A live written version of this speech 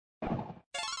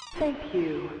Thank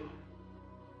you.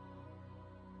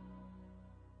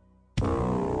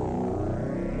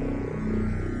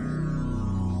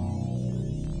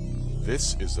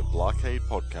 This is a Blockade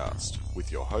podcast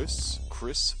with your hosts,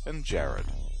 Chris and Jared.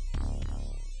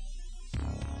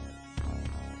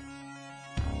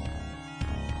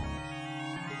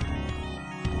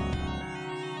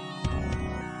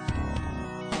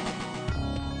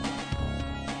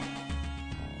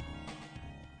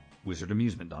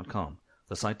 WizardAmusement.com,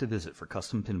 the site to visit for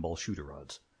custom pinball shooter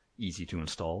rods. Easy to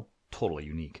install, totally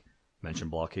unique. Mention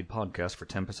Blockade Podcast for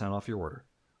 10% off your order.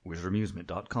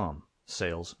 WizardAmusement.com.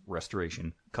 Sales,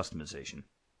 restoration, customization.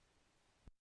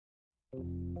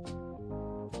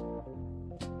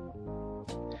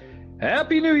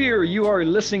 Happy New Year! You are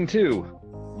listening to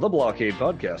the Blockade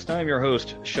Podcast. I'm your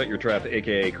host, Shut Your Trap,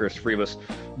 aka Chris Freebus.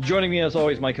 Joining me as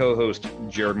always, my co-host,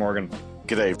 Jared Morgan.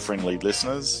 G'day, friendly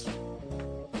listeners.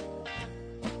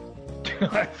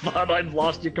 I thought I'd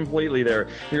lost you completely there.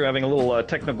 You're having a little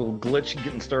technical glitch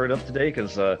getting started up today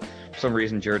because for some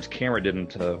reason Jared's camera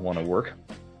didn't want to work.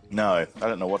 No, I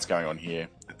don't know what's going on here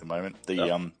at the moment.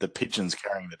 The pigeon's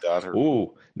carrying the data.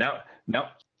 Ooh, now, I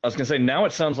was going to say, now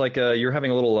it sounds like you're having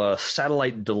a little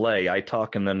satellite delay. I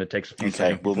talk and then it takes a few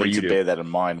seconds. Okay, we'll need to bear that in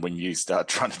mind when you start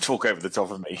trying to talk over the top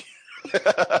of me.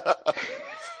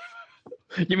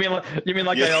 You mean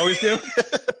like I always do?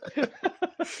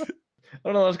 I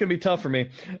don't know, that's going to be tough for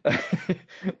me.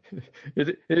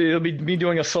 It'll be me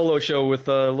doing a solo show with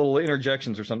little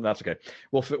interjections or something. That's okay.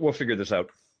 We'll figure this out.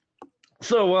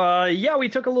 So, we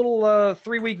took a little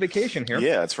 3-week vacation here.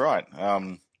 Yeah, that's right.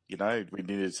 We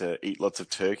needed to eat lots of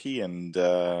turkey and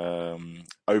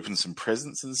open some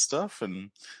presents and stuff.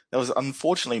 And there was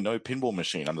unfortunately no pinball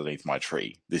machine underneath my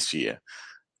tree this year.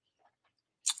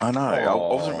 I know. I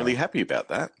wasn't really happy about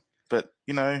that. But,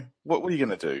 what were you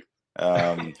going to do?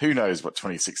 Who knows what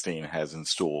 2016 has in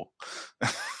store?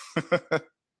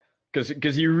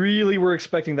 Because you really were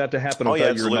expecting that to happen. Oh, yeah,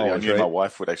 your absolutely. knowledge, I knew right? my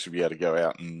wife would actually be able to go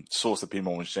out and source a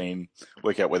pinball machine,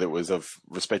 work out whether it was of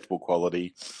respectable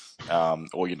quality, or,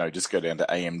 just go down to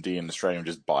AMD in Australia and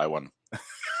just buy one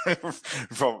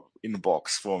from in the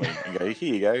box for me and go,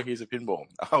 here you go, here's a pinball.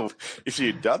 Oh, if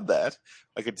you'd done that,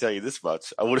 I could tell you this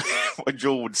much. My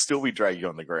jaw would still be dragging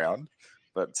on the ground,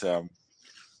 but...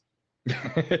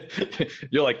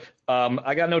 You're like,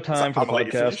 I got no time for the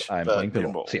podcast. I'm playing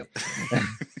pinball. See ya.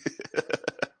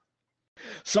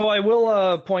 So I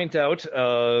will point out,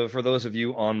 for those of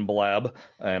you on Blab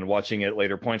and watching at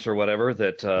later points or whatever,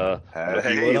 that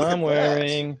what I'm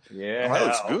wearing. Yeah, that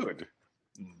looks good.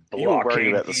 You were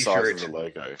worried about the size of the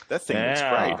logo. That thing looks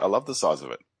great. I love the size of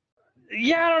it.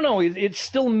 Yeah, I don't know. It's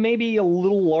still maybe a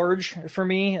little large for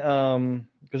me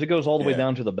because it goes all the way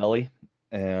down to the belly.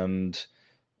 And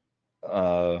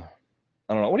I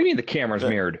don't know. What do you mean the camera's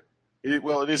mirrored? It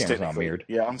is technically not mirrored.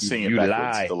 Yeah, I'm seeing it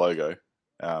backwards, the logo.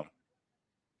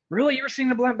 Really? You were seeing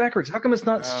the blank backwards? How come it's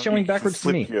not showing backwards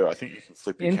to me? I think you can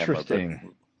flip your Interesting.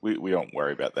 camera, but we don't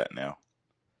worry about that now.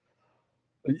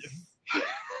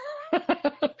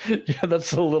 Yeah,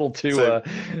 that's a little too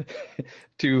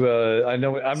I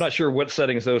know, I'm not sure what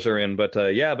settings those are in, but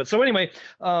but so anyway,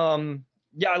 I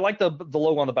like the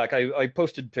logo on the back. I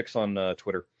posted pics on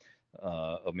Twitter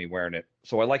of me wearing it.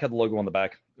 So I like how the logo on the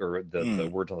back, or the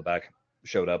words on the back,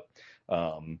 showed up.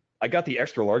 I got the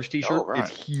extra large t-shirt. Oh, right.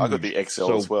 It's huge. I got the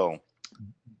XL as well.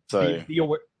 So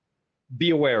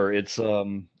be aware, it's a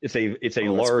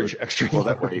large good. extra well,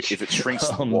 large. That way, if it shrinks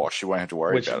the wash, you won't have to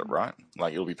worry about it, right?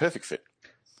 Like, it'll be perfect fit.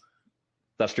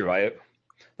 That's true. I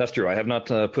have not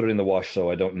put it in the wash, so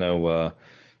I don't know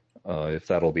if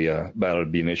that'll be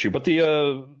an issue. But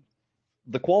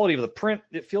the quality of the print,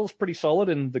 it feels pretty solid,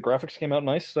 and the graphics came out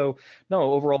nice. So,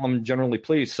 no, overall, I'm generally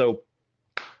pleased. So,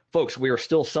 folks, we are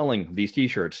still selling these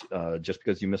T-shirts. Just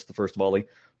because you missed the first volley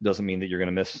doesn't mean that you're going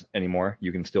to miss anymore.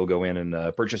 You can still go in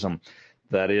and purchase them.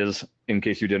 That is, in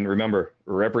case you didn't remember,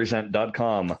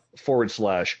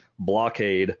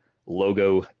 represent.com/blockade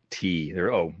logo T.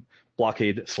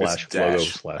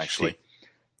 Blockade/logo/T.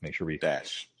 Make sure we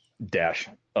dash.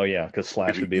 Oh, yeah, because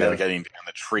slash would be navigating down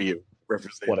the tree of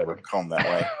represent.com that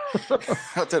way.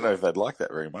 I don't know if they'd like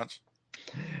that very much.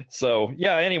 So,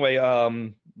 anyway,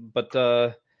 I'm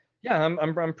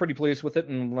pretty pleased with it,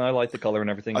 and I like the color and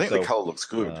everything. I think the color looks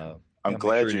good. I'm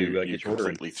glad you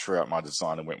completely threw out my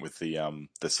design and went with the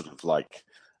sort of like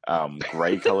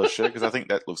grey color shirt, because I think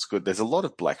that looks good. There's a lot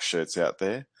of black shirts out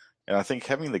there, and I think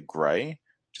having the grey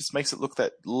just makes it look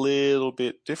that little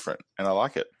bit different, and I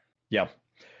like it. Yeah.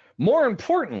 More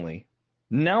importantly,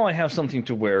 now I have something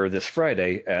to wear this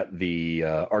Friday at the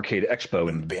Arcade Expo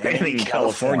in Banning,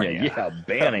 California. Yeah,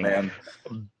 Banning.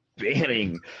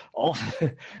 banning all,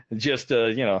 just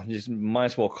just might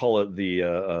as well call it the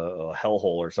hellhole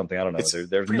or something. I don't know. It's There's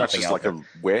pretty much nothing just out like there. a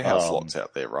warehouse Um, lots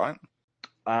out there, right?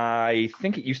 I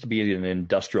think it used to be an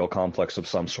industrial complex of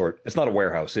some sort. It's not a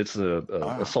warehouse. It's a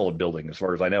Ah, solid building, as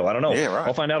far as I know. I don't know. yeah, I'll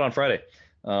right. find out on Friday.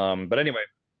 But anyway,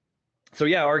 so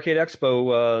yeah, Arcade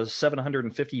Expo,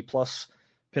 750 plus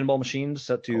pinball machines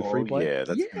set to free Oh, play. yeah,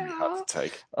 that's going to be hard Yeah. to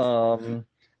take. Um,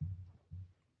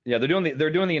 yeah, they're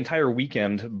doing the entire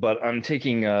weekend, but I'm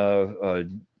taking the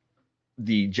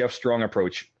Jeff Strong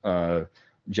approach.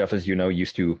 Jeff, as you know,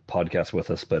 used to podcast with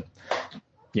us, but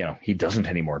he doesn't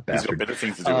anymore, He's got bastard. better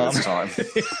things to do with his time.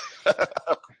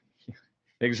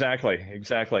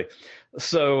 Exactly.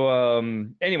 So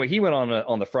anyway, he went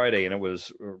on the Friday, and it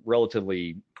was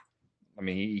relatively. I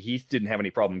mean, he didn't have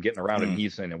any problem getting around, and Mm.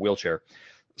 he's in a wheelchair.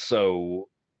 So,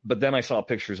 but then I saw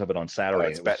pictures of it on Saturday.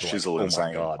 It's and it was batshit like, oh my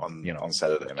insane god, on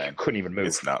Saturday, man. couldn't even move.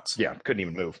 It's nuts. Yeah, couldn't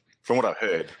even move. From what I've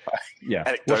heard, Yeah.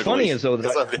 anecdotally, What's funny is though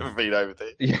because that I've never been over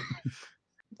there.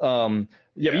 but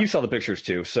you saw the pictures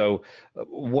too. So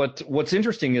what's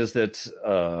interesting is that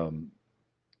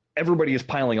everybody is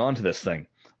piling onto this thing,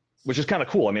 which is kind of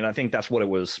cool. I mean, I think that's what it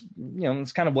was.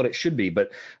 It's kind of what it should be.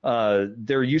 But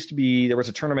there was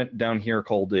a tournament down here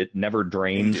called It Never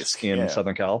Drains Indisc, in yeah.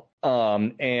 Southern Cal,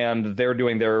 and they're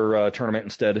doing their tournament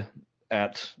instead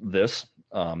at this,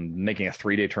 making a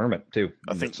 3-day tournament too.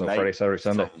 I think so. Nate Friday, Saturday,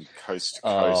 Sunday. from Coast to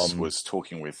Coast was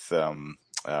talking with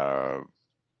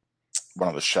one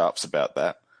of the sharps about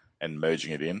that and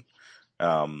merging it in.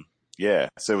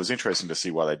 So it was interesting to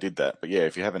see why they did that. But yeah,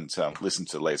 if you haven't listened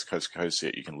to the latest Coast to Coast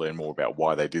yet, you can learn more about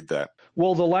why they did that.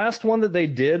 Well, the last one that they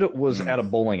did was at a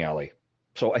bowling alley.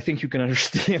 So I think you can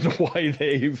understand why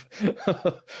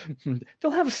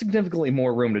they'll have significantly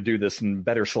more room to do this and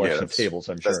better selection of tables,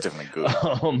 I'm sure. That's definitely good.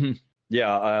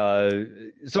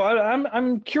 So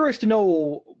I'm curious to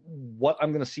know what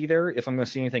I'm going to see there, if I'm going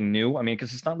to see anything new. I mean,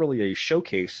 because it's not really a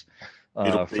showcase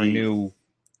for new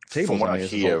tables. From what I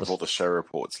hear of all the show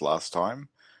reports last time,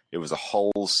 it was a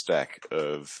whole stack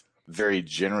of very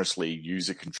generously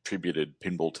user-contributed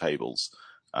pinball tables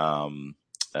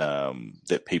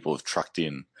that people have trucked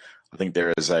in. I think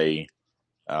there is a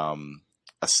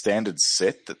standard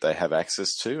set that they have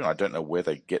access to, and I don't know where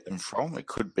they get them from. It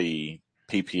could be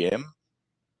PPM.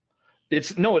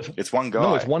 It's one guy.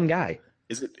 No, it's one guy.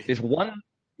 Is it? It's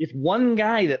one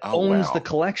guy that owns the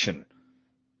collection.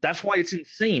 That's why it's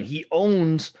insane. He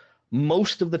owns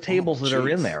most of the tables that are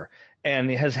in there,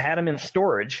 and has had them in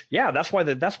storage. Yeah, that's why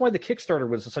the Kickstarter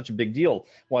was such a big deal.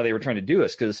 Why they were trying to do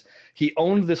this, because he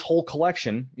owned this whole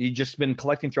collection. He'd just been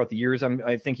collecting throughout the years.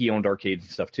 I think he owned arcades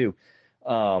and stuff too.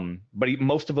 But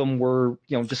most of them were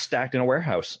just stacked in a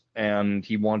warehouse, and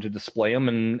he wanted to display them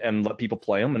and let people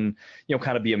play them, and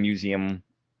kind of be a museum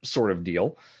sort of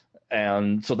deal.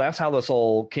 And so that's how this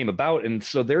all came about. And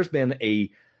so there's been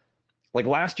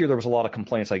last year there was a lot of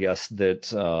complaints, I guess, that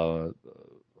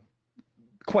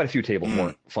quite a few tables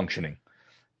weren't functioning.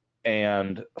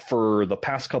 And for the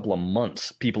past couple of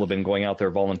months, people have been going out there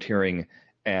volunteering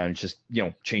and just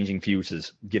changing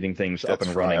fuses, getting things up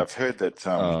and running. I've heard that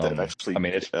they've actually. I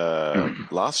mean,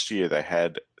 last year they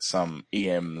had some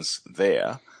EMs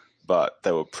there, but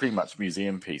they were pretty much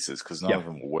museum pieces because none of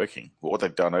them were working. But what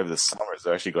they've done over the summer is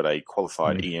they've actually got a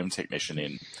qualified EM technician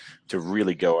in to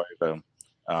really go over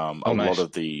a lot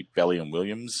of the Bally and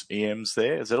Williams EMs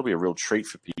there. So that'll be a real treat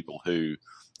for people who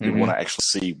want to actually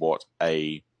see what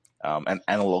an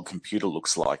analog computer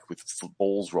looks like with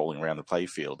balls rolling around the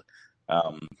playfield.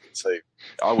 So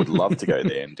I would love to go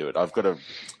there and do it. I've got a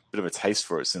bit of a taste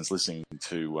for it since listening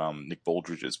to Nick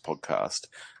Baldridge's podcast,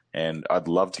 and I'd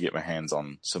love to get my hands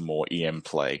on some more EM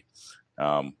play.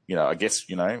 I guess,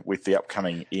 with the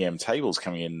upcoming EM tables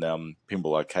coming in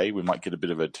Pinball Arcade, we might get a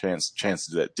bit of a chance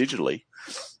to do that digitally.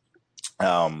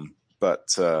 But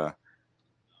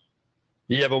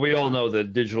we all know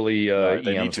that digitally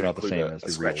EMs are not the same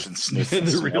as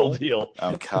the real deal.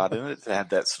 Card in it to have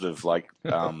that sort of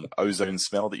ozone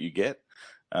smell that you get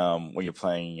when you're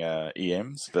playing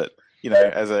EMs. But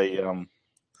as a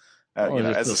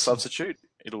as a substitute,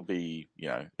 it'll be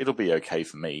okay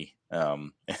for me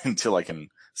until I can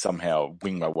somehow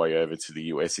wing my way over to the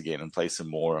US again and play some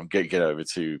more. Get over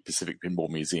to Pacific Pinball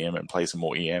Museum and play some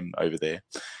more EM over there,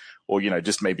 or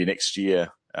just maybe next year.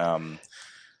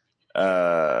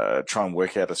 Try and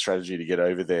work out a strategy to get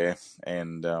over there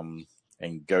and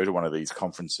go to one of these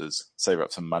conferences, save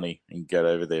up some money and get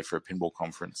over there for a pinball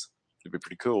conference. It'd be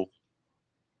pretty cool.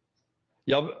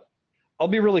 Yeah, I'll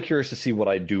be really curious to see what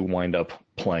I do wind up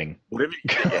playing. Whatever you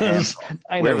get your hands on,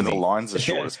 I know wherever the me. lines are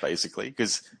shortest, basically.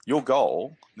 Because your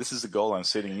goal, this is the goal I'm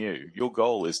setting you. Your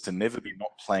goal is to never be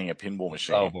not playing a pinball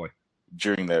machine Oh boy.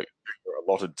 during the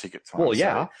allotted ticket time. Well,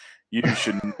 yeah. So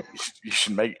you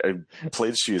should make a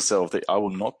pledge to yourself that I will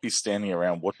not be standing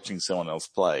around watching someone else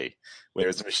play, where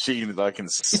it's a machine that I can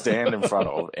stand in front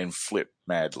of and flip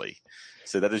madly.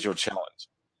 So that is your challenge.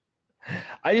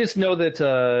 I just know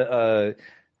that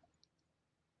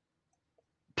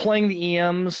playing the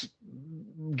EMs,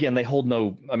 again, they hold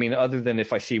no. I mean, other than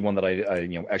if I see one that I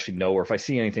actually know, or if I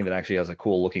see anything that actually has a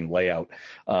cool looking layout,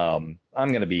 I'm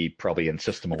going to be probably in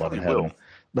System 11 heaven.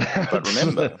 But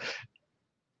remember,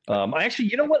 I actually,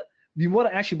 you know what?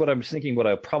 What I'm thinking, what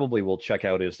I probably will check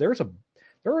out is there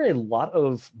are a lot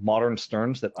of modern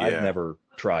Sterns that I've never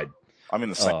tried. I'm in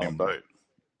the same boat.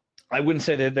 I wouldn't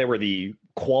say that they were the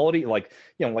quality, like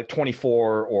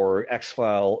 24 or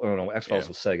X-File. Oh no, X-Files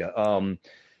was Sega.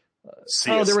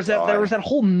 There was that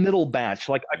whole middle batch.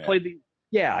 Like I played the.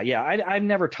 I've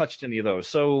never touched any of those.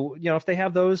 So if they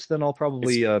have those, then I'll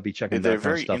probably be checking that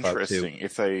kind of stuff out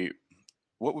too.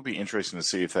 What would be interesting to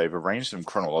see if they've arranged them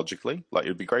chronologically. Like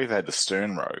it'd be great if they had the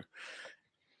Stern row.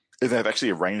 If they've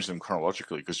actually arranged them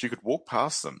chronologically, because you could walk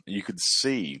past them, and you could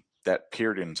see that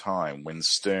period in time when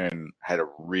Stern had a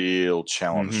real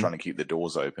challenge trying to keep the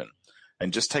doors open.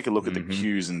 And just take a look at the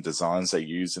cues and designs they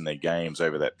used in their games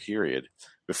over that period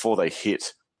before they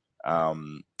hit,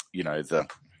 the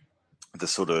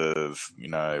sort of,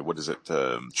 what is it,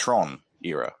 Tron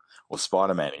era or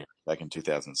Spider-Man era back in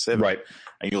 2007. Right.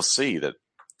 And you'll see that,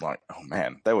 like, oh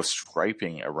man, they were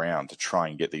scraping around to try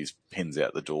and get these pins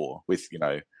out the door with,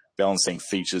 balancing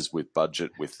features with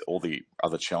budget, with all the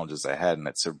other challenges they had. And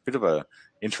it's a bit of a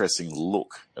interesting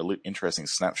interesting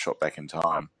snapshot back in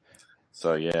time.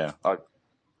 So yeah,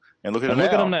 and look at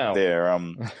them now. They're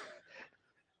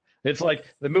it's like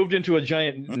they moved into a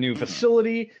giant new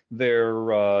facility.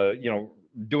 They're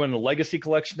doing a Legacy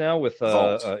collection now with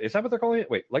is that what they're calling it?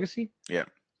 Wait, Legacy? Yeah.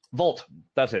 Vault.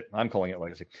 That's it. I'm calling it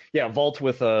Legacy. Yeah, Vault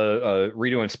with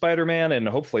redoing Spider-Man, and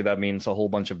hopefully that means a whole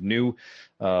bunch of new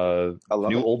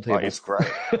old tables. It's great.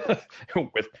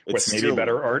 with maybe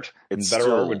better art.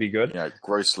 Better art would be good.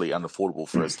 Grossly unaffordable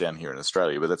for us down here in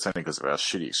Australia, but that's only because of our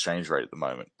shitty exchange rate at the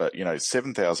moment. But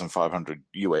 $7,500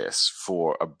 US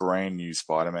for a brand new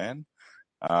Spider-Man,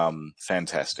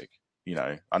 fantastic.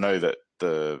 I know that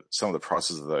some of the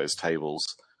prices of those tables,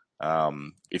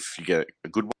 if you get a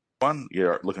good one,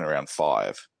 you're looking around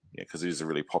 $5, because it is a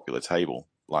really popular table.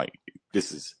 Like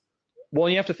this is. Well,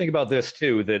 you have to think about this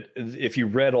too. That if you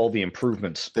read all the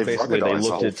improvements, basically they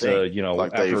looked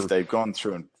at they've gone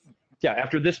through and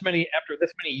after this many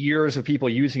years of people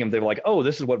using them, they were like, oh,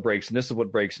 this is what breaks and this is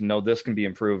what breaks, and no, this can be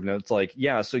improved. And it's like,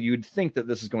 so you'd think that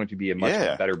this is going to be a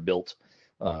much better built.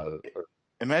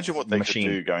 Imagine what they could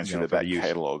do going through the back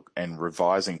catalog and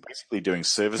revising, basically doing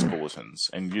service bulletins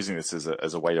and using this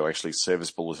as a way to actually service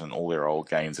bulletin all their old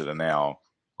games that are now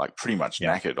like pretty much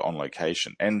knackered on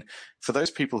location. And for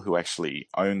those people who actually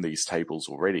own these tables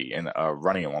already and are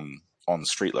running on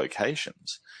street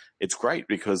locations, it's great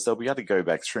because they'll be able to go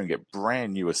back through and get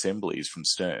brand new assemblies from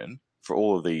Stern for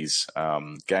all of these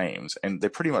games. And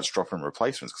they're pretty much drop-in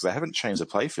replacements because they haven't changed the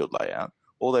playfield layout.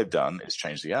 All they've done is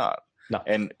change the art. No.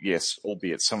 And yes,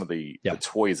 albeit some of the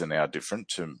toys are now different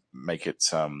to make it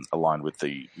aligned with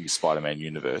the Spider-Man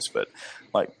universe, but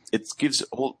like it gives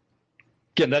all.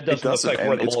 Again, that doesn't affect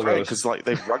where the ball goes. Because like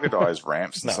they've ruggedized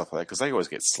ramps and stuff like that because they always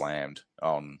get slammed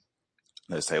on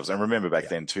those tables. And remember back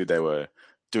then too, they were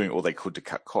doing all they could to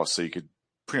cut costs, so you could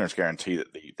pretty much guarantee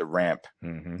that the ramp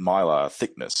mylar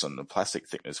thickness and the plastic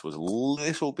thickness was a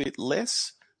little bit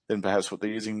less than perhaps what they're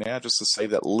using now, just to save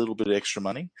that little bit of extra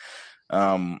money.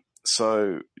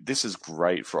 So this is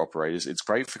great for operators. It's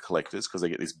great for collectors because they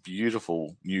get this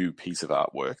beautiful new piece of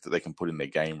artwork that they can put in their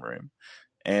game room.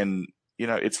 And,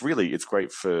 it's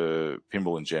great for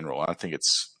pinball in general. I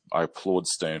applaud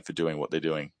Stern for doing what they're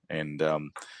doing. And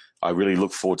I really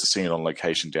look forward to seeing it on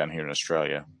location down here in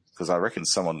Australia because I reckon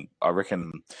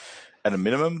at a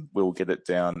minimum we'll get it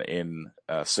down in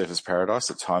Surfers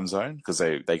Paradise at Time Zone because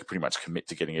they pretty much commit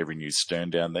to getting every new Stern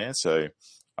down there. So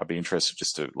I'd be interested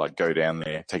just to go down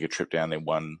there, take a trip down there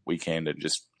one weekend and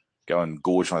just go and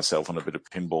gorge myself on a bit of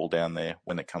pinball down there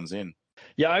when it comes in.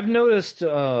 Yeah, I've noticed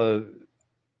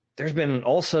there's been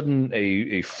all of a sudden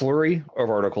a flurry of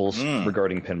articles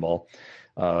regarding pinball,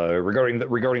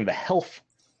 regarding the health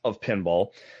of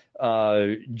pinball.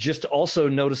 Just also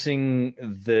noticing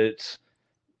that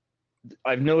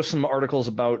I've noticed some articles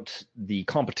about the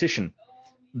competition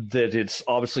that it's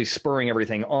obviously spurring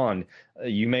everything on.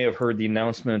 You may have heard the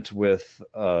announcement with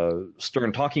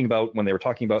Stern talking about when they were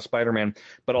talking about Spider-Man,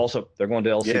 but also they're going to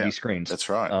LCD screens. That's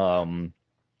right.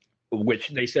 Which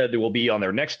they said will be on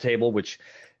their next table, which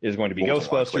is going to be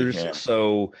Ghostbusters. Likely,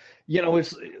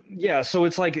 yeah. So, so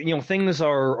it's like, things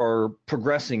are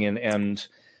progressing and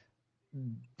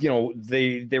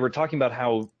they were talking about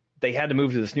how they had to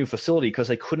move to this new facility because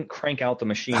they couldn't crank out the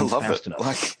machines fast enough.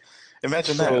 Like,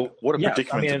 imagine that. What a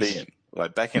predicament to be in.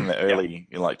 Like back in the early,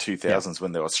 in like 2000s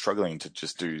when they were struggling to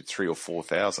just do 3,000 or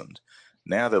 4,000.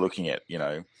 Now they're looking at,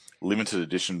 limited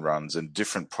edition runs and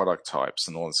different product types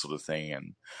and all that sort of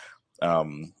thing.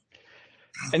 And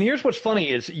here's what's funny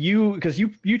is because you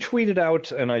tweeted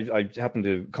out, and I happened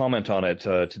to comment on it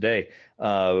today,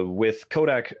 with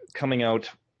Kodak coming out,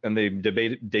 and they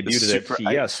debuted at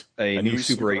CES a new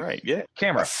Super 8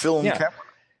 camera, a film camera,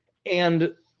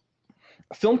 and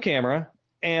a film camera,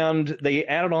 and they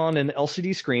added on an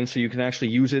LCD screen so you can actually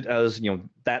use it as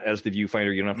that as the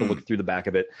viewfinder. You don't have to look through the back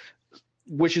of it,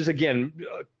 which is again,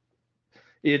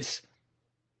 it's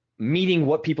meeting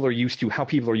what people are used to, how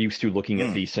people are used to looking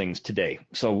at these things today.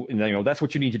 So that's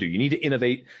what you need to do. You need to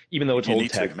innovate, even though it's old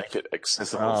tech. You need to make it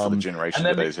accessible for the generation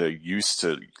that are used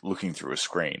to looking through a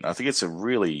screen. I think it's a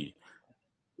really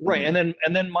right. And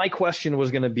then my question was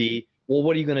going to be, well,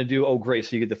 what are you going to do? Oh, great!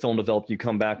 So you get the film developed, you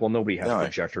come back. Well, nobody has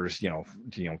projectors,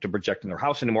 to project in their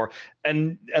house anymore.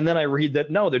 And then I read that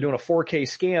no, they're doing a 4K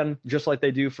scan just like they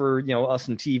do for us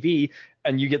and TV,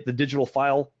 and you get the digital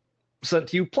file sent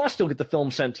to you, plus you'll get the film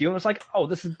sent to you. And it's like, oh,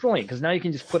 this is brilliant, because now you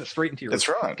can just put it straight into your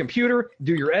computer,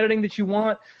 do your editing that you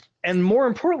want. And more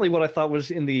importantly, what I thought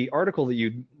was in the article that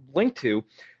you linked to,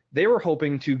 they were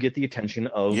hoping to get the attention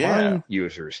of Vine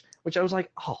users, which I was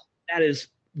like, oh, that is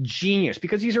genius,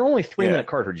 because these are only 3-minute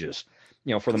cartridges,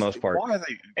 for the most part. Why are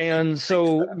they? And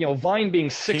so, Vine being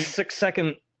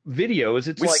 6-second videos,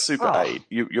 it's with like Super 8,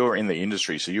 you're in the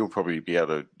industry, so you'll probably be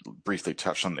able to briefly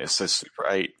touch on this. So Super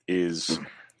 8 is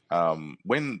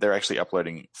when they're actually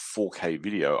uploading 4K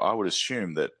video, I would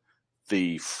assume that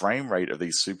the frame rate of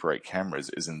these Super 8 cameras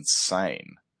is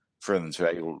insane for them to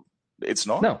be able. It's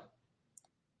not.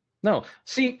 No.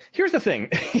 See, here's the thing.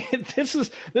 This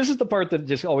is the part that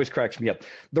just always cracks me up.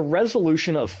 The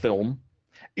resolution of film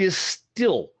is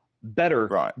still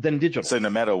better than digital. So no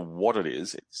matter what it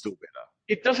is, it's still better.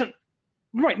 It doesn't.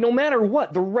 Right. No matter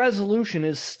what, the resolution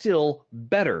is still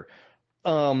better.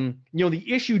 The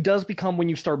issue does become when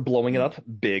you start blowing it up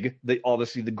big.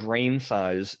 Obviously the grain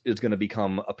size is going to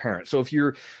become apparent. So if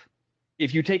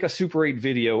you take a Super 8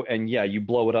 video and you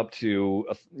blow it up to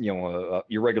your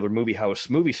regular movie house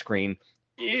movie screen,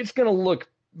 it's going to look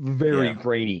very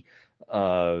grainy.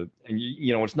 And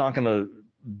it's not going to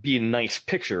be a nice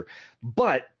picture.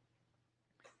 But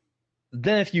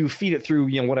then if you feed it through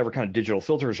whatever kind of digital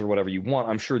filters or whatever you want,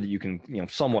 I'm sure that you can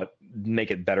somewhat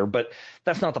make it better. But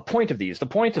that's not the point of these. The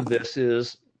point of this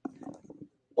is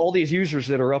all these users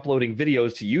that are uploading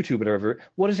videos to YouTube and whatever.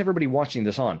 What is everybody watching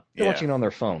this on? They're watching it on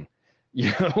their phone.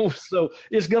 So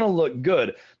it's going to look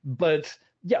good. But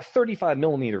 35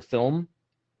 millimeter film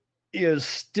is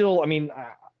still,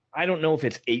 I don't know if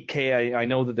it's 8K. I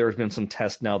know that there's been some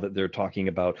tests now that they're talking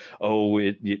about,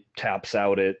 it taps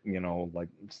out at,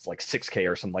 it's like 6K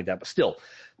or something like that. But still,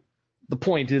 the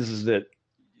point is that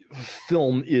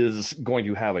film is going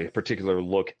to have a particular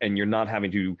look, and you're not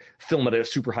having to film it at a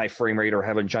super high frame rate or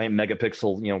have a giant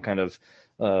megapixel, kind of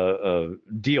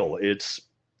deal.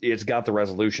 It's got the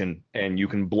resolution, and you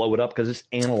can blow it up because it's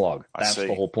analog. That's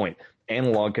the whole point.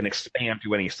 Analog can expand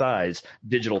to any size.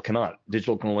 Digital cannot.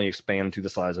 Digital can only expand to the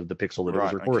size of the pixel that it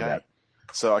was recorded at.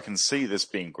 So I can see this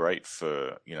being great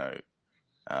for,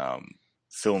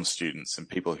 film students and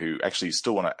people who actually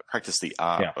still want to practice the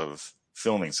art of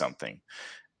filming something.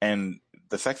 And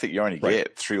the fact that you only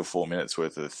get 3 or 4 minutes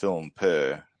worth of film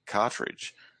per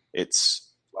cartridge, it's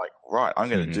like, I'm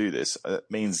going to do this. It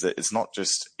means that it's not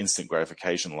just instant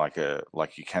gratification like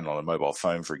you can on a mobile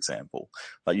phone, for example.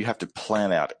 Like you have to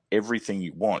plan out everything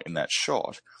you want in that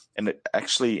shot, and it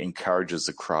actually encourages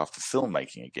the craft of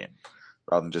filmmaking again,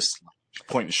 rather than just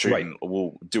point and shoot and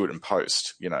we'll do it in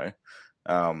post,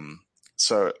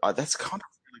 So that's kind of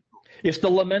really cool. It's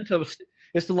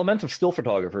the lament of still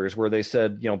photographers, where they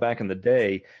said, back in the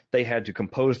day, they had to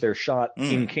compose their shot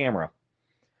in camera.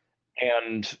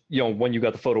 And, when you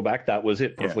got the photo back, that was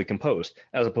it, perfectly composed.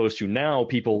 As opposed to now,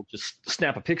 people just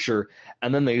snap a picture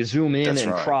and then they zoom in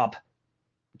crop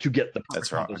to get the perfect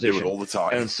composition. I do it all the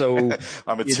time. And so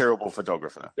I'm a terrible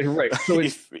photographer. Right. So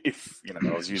if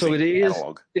I was using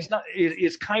analog. It's not.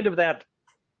 It's kind of that.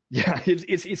 Yeah.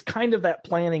 It's kind of that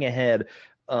planning ahead.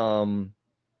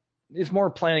 It's more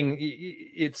planning.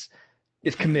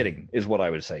 it's committing, is what I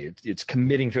would say. It's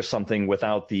committing to something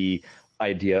without the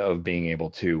idea of being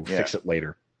able to fix it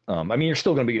later. I mean, you're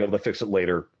still going to be able to fix it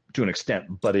later to an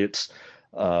extent, but it's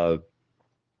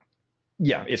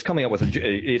it's coming up with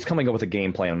a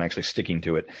game plan and actually sticking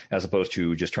to it, as opposed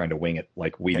to just trying to wing it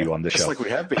like we do on this show. Just like we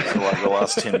have been for like the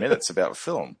last 10 minutes about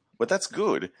film. But that's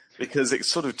good, because it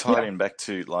sort of tied in back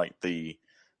to like the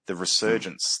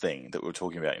resurgence thing that we were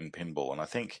talking about in pinball. And I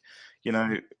think, that's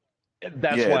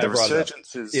why the I brought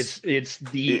resurgence it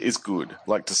up. is good.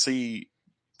 Like, to see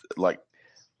like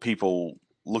people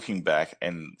looking back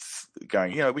and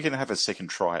going, we can have a second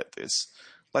try at this.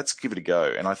 Let's give it a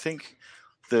go. And I think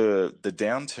the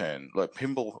downturn, like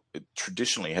pinball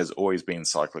traditionally has always been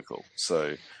cyclical.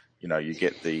 So, you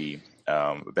get the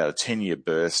about a 10-year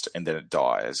burst, and then it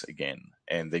dies again,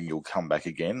 and then you'll come back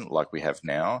again like we have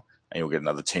now, and you'll get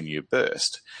another 10-year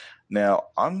burst. Now,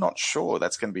 I'm not sure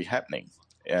that's going to be happening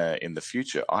in the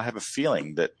future. I have a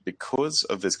feeling that because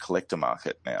of this collector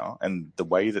market now and the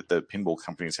way that the pinball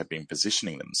companies have been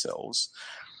positioning themselves,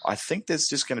 I think there's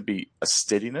just going to be a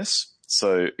steadiness.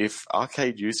 So if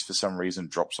arcade use for some reason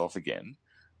drops off again,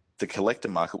 the collector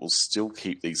market will still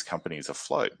keep these companies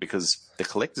afloat, because the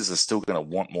collectors are still going to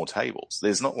want more tables.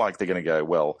 There's not like they're going to go,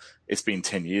 well, it's been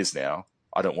 10 years now,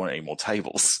 I don't want any more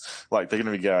tables. Like, they're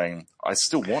going to be going, I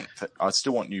still want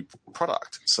new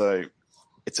product. So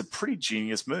it's a pretty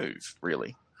genius move,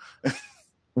 really.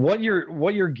 What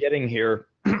you're getting here,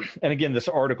 and again, this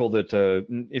article that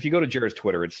if you go to Jared's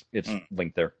Twitter, it's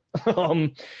linked there.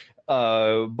 But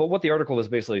what the article was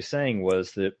basically saying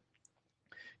was that,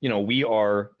 we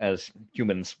are, as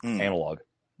humans, analog.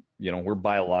 We're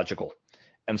biological,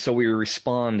 and so we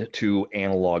respond to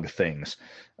analog things.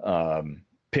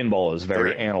 Pinball is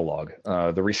very analog.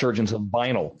 The resurgence of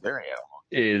vinyl, very analog.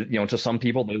 Is, to some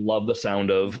people, they love the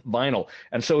sound of vinyl.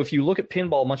 And so if you look at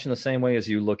pinball much in the same way as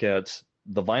you look at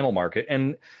the vinyl market,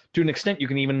 and to an extent, you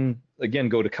can even, again,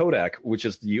 go to Kodak, which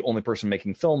is the only person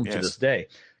making film to this day.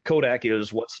 Kodak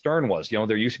is what Stern was.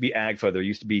 There used to be Agfa, there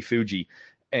used to be Fuji,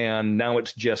 and now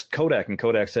it's just Kodak. And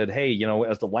Kodak said, hey,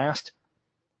 as the last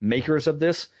makers of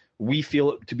this, we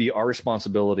feel it to be our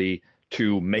responsibility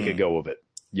to make a go of it.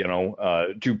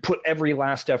 To put every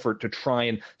last effort to try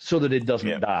and so that it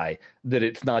doesn't die, that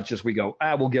it's not just we go,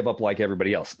 we'll give up like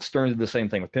everybody else. Stern did the same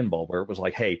thing with pinball, where it was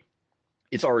like, hey,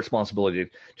 it's our responsibility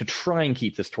to try and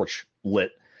keep this torch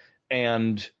lit.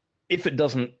 And if it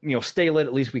doesn't, stay lit,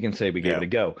 at least we can say we gave it a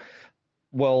go.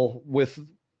 Well,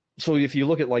 so if you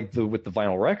look at with the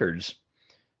vinyl records,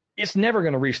 it's never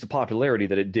going to reach the popularity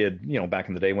that it did, back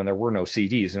in the day when there were no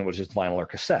CDs and it was just vinyl or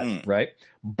cassette, right?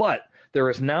 But there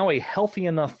is now a healthy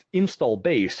enough install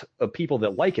base of people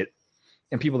that like it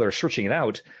and people that are searching it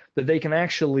out that they can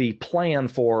actually plan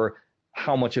for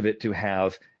how much of it to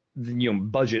have,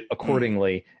 budget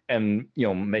accordingly and,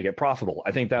 make it profitable.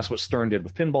 I think that's what Stern did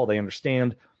with pinball. They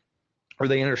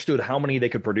understood how many they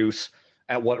could produce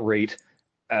at what rate,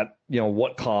 at,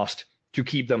 what cost to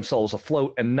keep themselves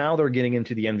afloat. And now they're getting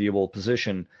into the enviable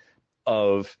position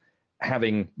of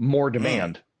having more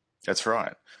demand. That's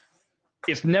right.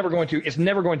 It's never going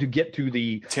to get to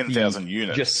the 10,000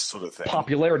 units just sort of thing.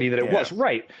 Popularity that it was.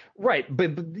 Right.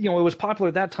 But it was popular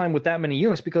at that time with that many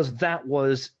units because that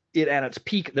was it at its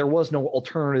peak. There was no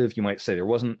alternative, you might say. There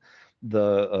wasn't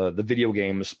the video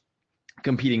games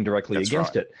competing directly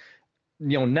against it.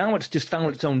 Now it's just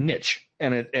found its own niche,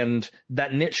 and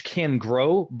that niche can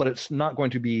grow, but it's not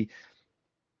going to be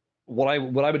what I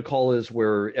would call is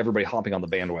where everybody hopping on the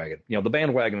bandwagon. The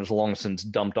bandwagon is long since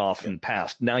dumped off and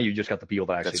passed. Now you just got the people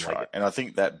that actually like it. And I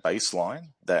think that baseline,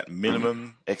 that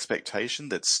minimum expectation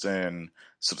that Stern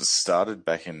sort of started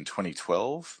back in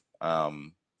 2012,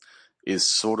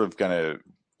 is sort of going to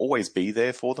always be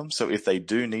there for them. So if they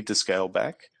do need to scale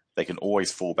back, they can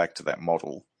always fall back to that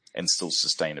model and still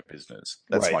sustain a business.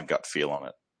 That's my gut feel on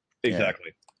it.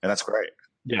 Exactly. And that's great.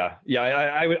 Yeah.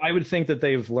 I would think that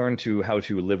they've learned how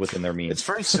to live within their means. It's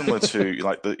very similar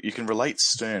to you can relate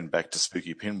Stern back to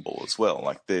Spooky Pinball as well.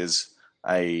 Like there's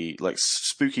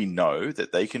Spooky know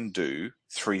that they can do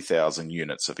 3,000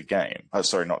 units of a game. Oh,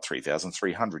 sorry, not 3,000,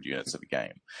 300 units of a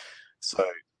game. So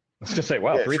I was going to say,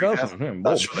 wow, 3,000.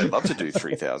 I'm sure they'd love to do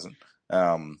 3,000.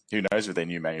 Who knows with their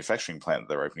new manufacturing plant that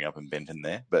they're opening up in Benton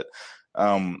there, but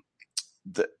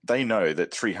they know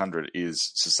that 300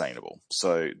 is sustainable.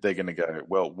 So they're going to go,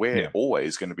 well, we're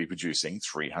always going to be producing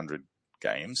 300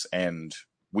 games, and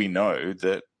we know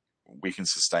that we can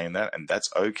sustain that, and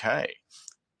that's okay.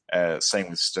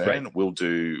 Same with Stern. Right. We'll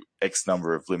do X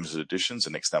number of limited editions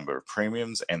and X number of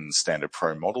premiums and standard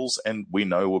pro models, and we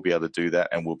know we'll be able to do that,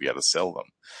 and we'll be able to sell them.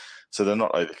 So they're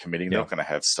not overcommitting. They're Yeah. not going to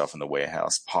have stuff in the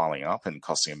warehouse piling up and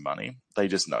costing them money. They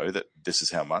just know that this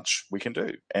is how much we can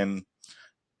do. And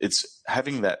it's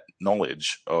having that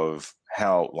knowledge of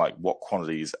how, like, what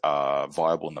quantities are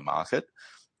viable in the market.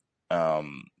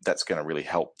 That's going to really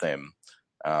help them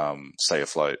stay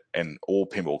afloat, and all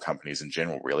pinball companies in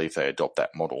general, really, if they adopt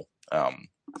that model,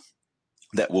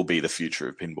 that will be the future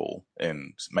of pinball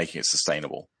and making it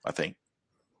sustainable, I think.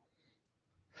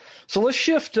 So let's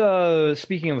shift,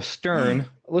 speaking of Stern,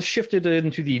 let's shift it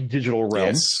into the digital realm.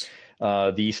 Yes.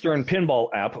 The Stern Pinball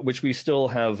app, which we still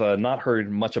have not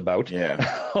heard much about. Yeah.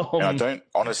 And I don't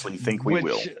honestly think we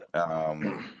will.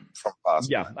 From past.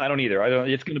 Yeah, I don't either.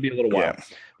 It's going to be a little while. Yeah.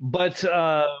 But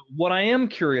what I am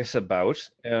curious about,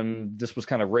 and this was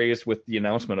kind of raised with the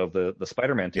announcement of the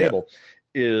Spider-Man table,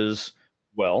 is,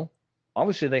 well,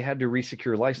 obviously they had to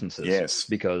resecure licenses. Yes.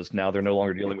 Because now they're no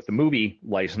longer dealing with the movie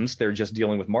license. They're just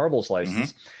dealing with Marvel's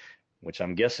license, which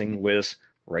I'm guessing was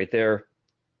right there.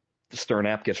 The Stern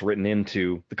app gets written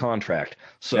into the contract.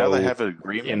 So now they have an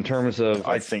agreement. In terms of,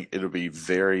 I think it'll be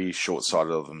very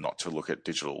short-sighted of them not to look at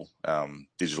digital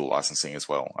licensing as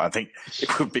well. I think it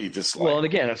could be just like, well, and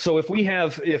again, so if we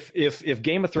have if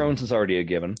Game of Thrones is already a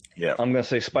given, I'm going to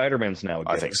say Spider-Man's now a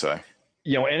given. I think so.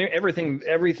 You know, and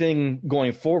everything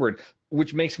going forward,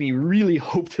 which makes me really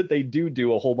hope that they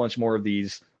do a whole bunch more of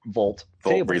these vault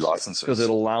tables, relicenses, because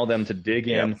it'll allow them to dig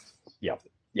in.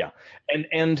 Yeah.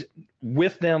 And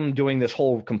with them doing this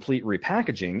whole complete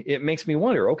repackaging, it makes me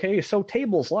wonder, okay, so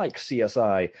tables like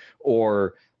CSI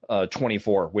or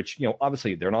 24, which, you know,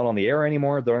 obviously they're not on the air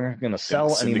anymore, they're not going to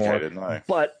sell anymore, no.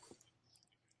 but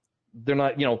they're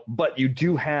not, you know, but you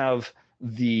do have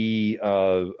the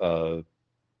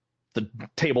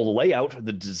table layout,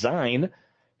 the design.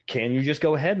 Can you just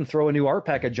go ahead and throw a new art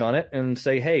package on it and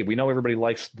say, hey, we know everybody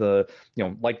likes the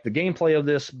gameplay of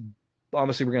this.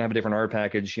 Obviously, we're going to have a different art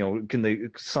package. You know, can they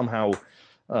somehow,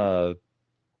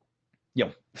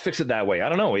 fix it that way? I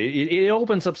don't know. It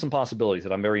opens up some possibilities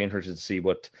that I'm very interested to see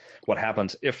what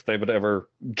happens if they would ever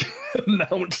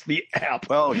announce the app.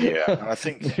 Well, yeah, I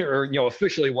think or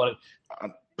officially what.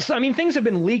 So I mean, things have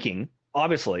been leaking.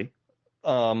 Obviously,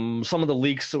 some of the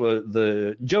leaks.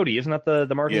 The Jody, isn't that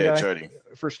the marketing guy? Yeah, Jody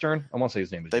for Stern. I want to say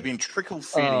his name is. They've been trickle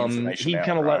feeding information. He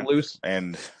kind of let loose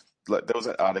and. There was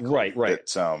an article that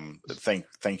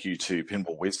thank you to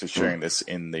Pinball Wiz for sharing this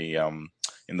in the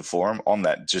forum on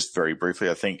that. Just very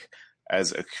briefly, I think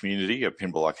as a community, a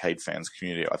pinball arcade fans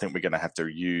community, I think we're going to have to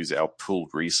use our pooled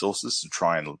resources to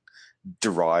try and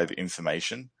derive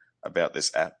information about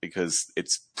this app, because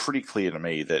it's pretty clear to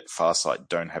me that Farsight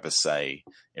don't have a say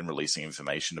in releasing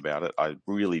information about it. I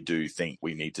really do think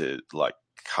we need to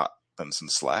cut them some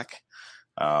slack.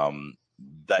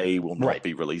 They will not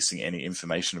be releasing any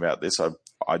information about this.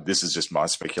 This is just my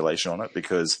speculation on it,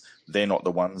 because they're not the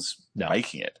ones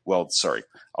making it. Well, sorry,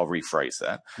 I'll rephrase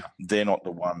that. They're not the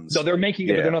ones. No, they're making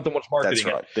it, but they're not the ones marketing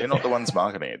That's right. They're not the ones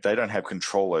marketing it. They don't have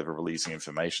control over releasing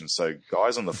information. So,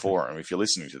 guys on the forum, if you're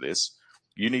listening to this,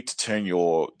 you need to turn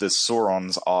the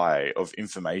Sauron's eye of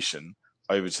information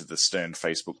over to the Stern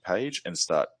Facebook page and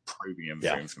start probing them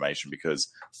for information,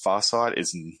 because Farsight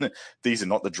these are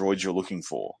not the droids you're looking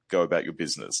for. Go about your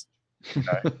business. You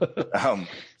know?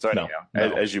 So anyhow,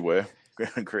 as you were,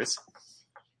 Chris.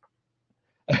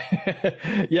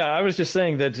 Yeah, I was just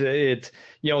saying that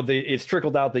it's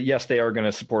trickled out that yes, they are going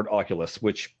to support Oculus,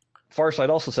 which Farsight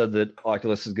also said that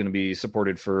Oculus is going to be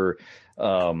supported for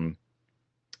Pinball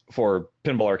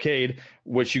Arcade,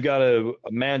 which you got to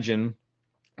imagine.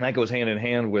 That goes hand in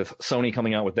hand with Sony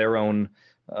coming out with their own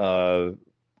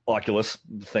Oculus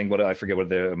thing. I forget what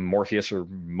the Morpheus or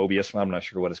Mobius. I'm not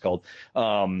sure what it's called.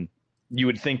 You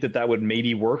would think that would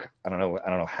maybe work. I don't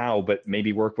know how, but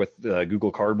maybe work with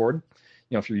Google Cardboard.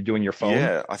 You know, if you're doing your phone.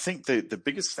 Yeah, I think the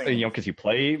biggest thing. You know, because you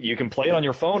can play it on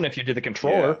your phone if you do the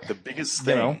controller. Yeah, the biggest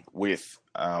thing with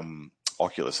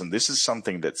Oculus, and this is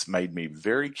something that's made me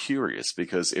very curious,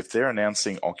 because if they're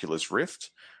announcing Oculus Rift,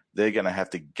 they're going to have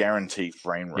to guarantee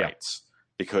frame rates,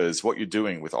 because what you're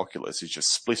doing with Oculus is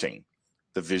just splitting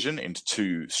the vision into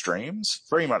two streams,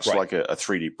 very much like a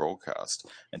 3D broadcast.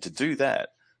 And to do that,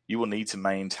 you will need to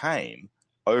maintain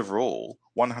overall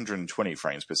 120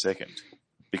 frames per second,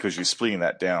 because you're splitting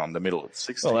that down the middle at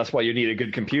 60. Well, that's why you need a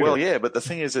good computer. Well, yeah, but the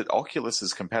thing is that Oculus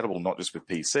is compatible not just with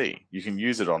PC. You can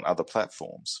use it on other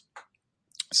platforms.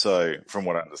 So, from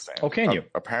what I understand. Oh, can you?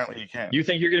 Apparently you can. You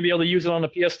think you're going to be able to use it on a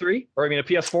PS3? Or, a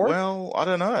PS4? Well, I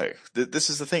don't know. This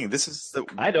is the thing. This is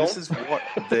what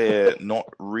they're not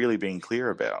really being clear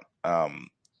about.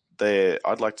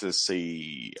 I'd like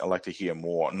to hear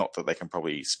more. Not that they can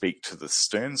probably speak to the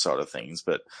Stern side of things,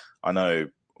 but I know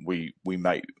we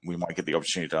might get the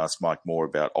opportunity to ask Mike more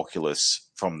about Oculus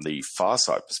from the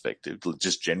Farsight perspective,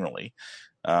 just generally.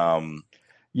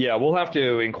 Yeah, we'll have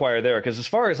to inquire there because as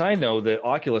far as I know, the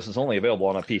Oculus is only available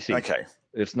on a PC. Okay.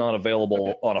 It's not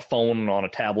available on a phone, on a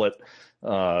tablet,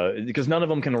 because none of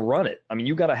them can run it. I mean,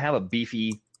 you got to have a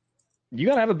beefy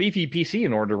PC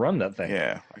in order to run that thing.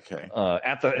 Yeah. Okay.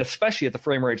 Especially at the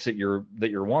frame rates that you're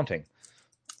wanting.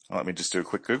 Well, let me just do a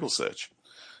quick Google search.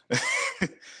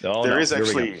 There is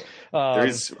actually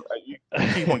you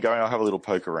keep on going. I'll have a little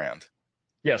poke around.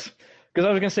 Yes. Because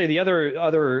I was going to say the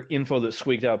other info that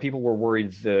squeaked out, people were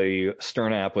worried the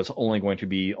Stern app was only going to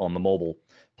be on the mobile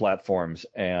platforms,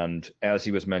 and as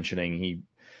he was mentioning,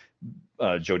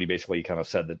 Jody basically kind of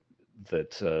said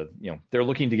that they're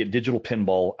looking to get digital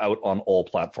pinball out on all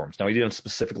platforms. Now he didn't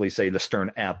specifically say the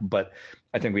Stern app, but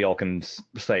I think we all can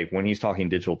say when he's talking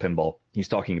digital pinball, he's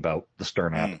talking about the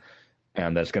Stern app.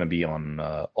 And that's going to be on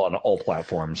all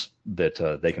platforms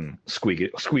that they can squeeze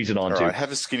it onto. All right,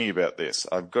 have a skinny about this.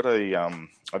 I've got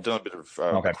I've done a bit of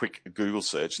a quick Google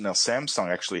search. Now, Samsung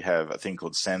actually have a thing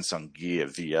called Samsung Gear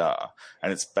VR,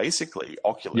 and it's basically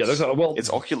Oculus. Yeah, it's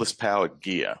Oculus powered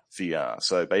Gear VR.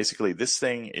 So basically, this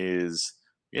thing is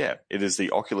it is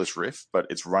the Oculus Rift, but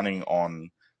it's running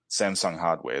on Samsung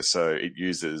hardware. So it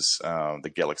uses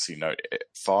the Galaxy Note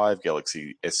 5,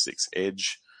 Galaxy S6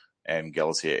 Edge, and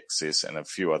Galaxy Axis and a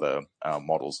few other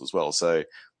models as well. So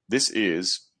this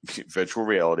is virtual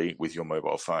reality with your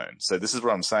mobile phone. So this is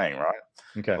what I'm saying, right?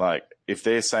 Okay. Like if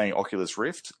they're saying Oculus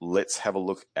Rift, let's have a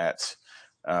look at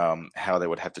how they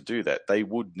would have to do that. They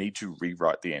would need to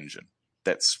rewrite the engine.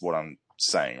 That's what I'm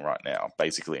saying right now,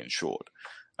 basically in short.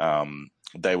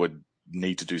 They would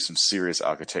need to do some serious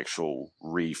architectural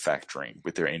refactoring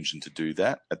with their engine to do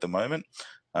that at the moment.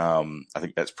 I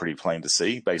think that's pretty plain to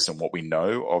see based on what we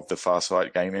know of the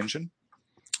Farsight game engine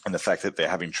and the fact that they're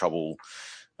having trouble,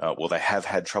 they have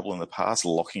had trouble in the past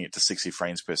locking it to 60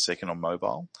 frames per second on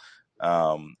mobile.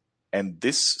 And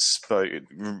this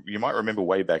you might remember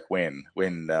way back when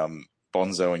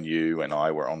Bonzo and you and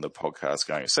I were on the podcast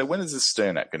going, so when is this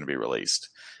Stern app going to be released?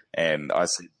 And I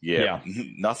said,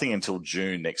 nothing until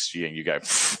June next year. And you go,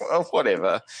 well,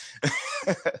 whatever.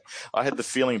 I had the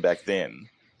feeling back then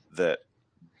that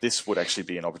this would actually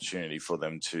be an opportunity for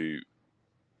them to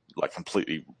like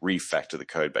completely refactor the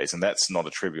code base. And that's not a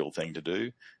trivial thing to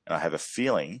do. And I have a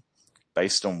feeling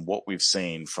based on what we've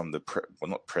seen from the,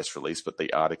 not press release, but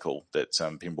the article that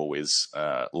Pinball Wiz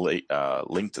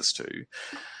linked us to,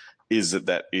 is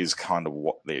that is kind of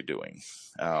what they're doing.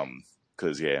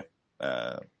 Because,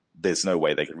 there's no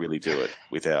way they could really do it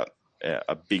without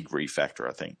a big refactor,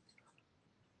 I think.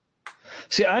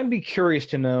 See, I'd be curious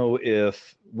to know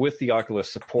if, with the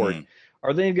Oculus support,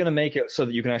 are they going to make it so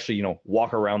that you can actually,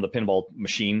 walk around the pinball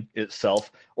machine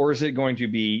itself? Or is it going to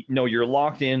be, no, you're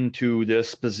locked into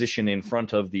this position in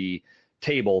front of the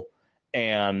table,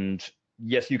 and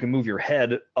yes, you can move your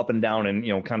head up and down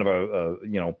and, kind of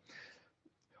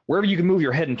wherever you can move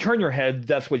your head and turn your head,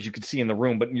 that's what you can see in the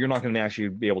room, but you're not going to actually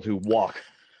be able to walk,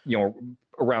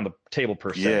 around the table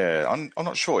per se. Yeah, I'm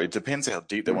not sure. It depends how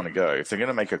deep they want to go. If they're going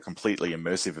to make a completely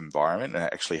immersive environment and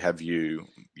actually have you,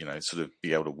 sort of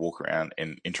be able to walk around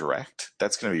and interact,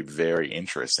 that's going to be very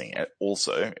interesting. And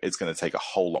also, it's going to take a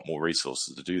whole lot more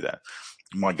resources to do that.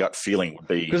 My gut feeling would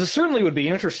be... Because it certainly would be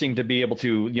interesting to be able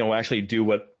to, actually do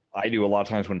what I do a lot of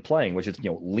times when playing, which is,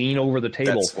 lean over the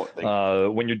table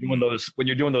when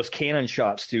you're doing those cannon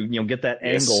shots to, get that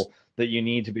angle that you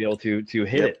need to be able to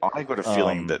hit it. I got a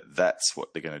feeling that that's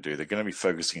what they're going to do. They're going to be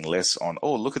focusing less on,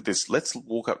 oh, look at this. Let's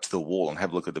walk up to the wall and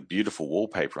have a look at the beautiful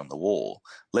wallpaper on the wall.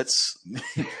 Let's,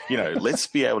 let's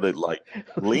be able to like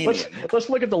lean in. Let's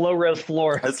look at the low res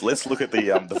floor. Let's look at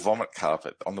the vomit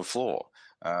carpet on the floor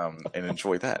and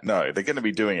enjoy that. No, they're going to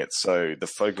be doing it so the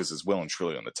focus is well and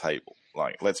truly on the table.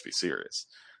 Like, let's be serious.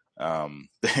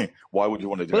 Why would you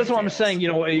want to do? Well, that's what I'm saying.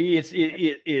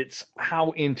 It's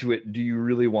how into it do you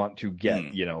really want to get?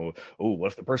 What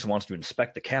if the person wants to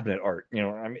inspect the cabinet art?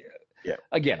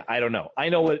 Again, I don't know. I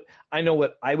know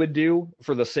what I would do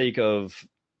for the sake of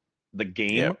the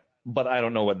game, but I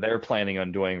don't know what they're planning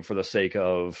on doing for the sake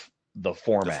of the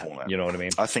format. You know what I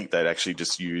mean? I think they'd actually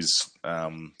just use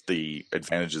the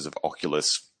advantages of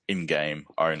Oculus in game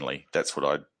only. That's what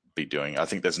I'd be doing. I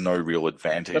think there's no real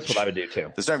advantage. That's what I would do too.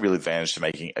 There's no real advantage to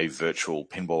making a virtual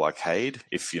pinball arcade,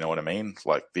 if you know what I mean.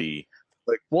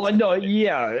 Well, no,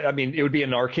 yeah. I mean, it would be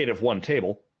an arcade of one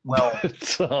table. Well,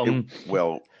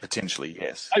 potentially,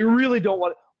 yes. I really don't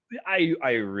want.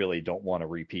 I really don't want a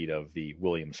repeat of the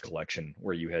Williams collection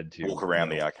where you had to walk around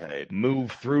the arcade,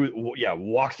 walk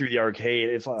through the arcade.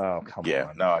 It's oh, come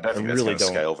on. No, I don't think that's really going to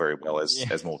scale very well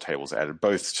as more tables are added,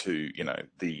 both to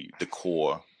the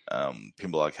core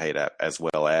pinball arcade app as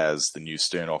well as the new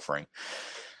Stern offering.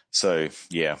 So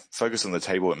yeah, focus on the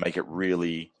table and make it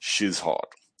really shiz hot.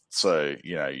 So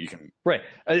you can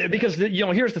because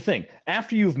here's the thing: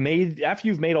 after you've made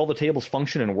all the tables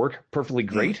function and work perfectly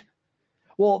great.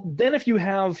 Well, then if you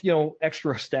have,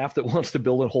 extra staff that wants to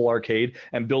build a whole arcade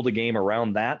and build a game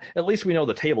around that, at least we know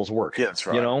the tables work. Yeah, that's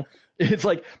right. It's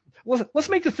like, let's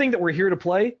make the thing that we're here to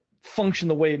play function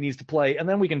the way it needs to play, and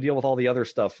then we can deal with all the other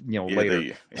stuff,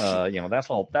 later. That's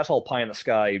all pie in the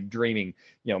sky dreaming.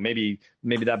 Maybe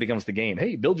that becomes the game.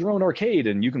 Hey, build your own arcade,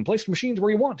 and you can place machines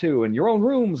where you want to, in your own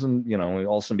rooms, and it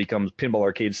all of a sudden becomes Pinball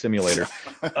Arcade Simulator.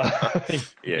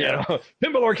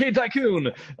 Pinball Arcade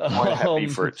Tycoon. I'm quite happy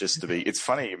for it just to be. It's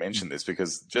funny you mentioned this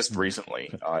because just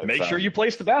recently, make sure you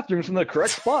place the bathrooms in the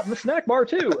correct spot in the snack bar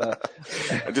too.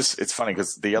 It's funny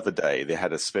because the other day they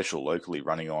had a special locally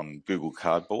running on Google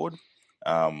Cardboard.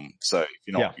 So if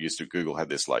you're not used to, Google had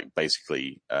this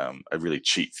basically a really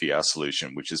cheap VR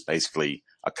solution, which is basically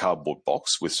a cardboard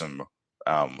box with some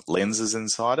lenses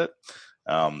inside it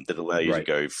that allow you to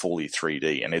go fully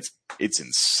 3D, and it's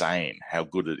insane how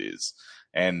good it is.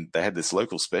 And they had this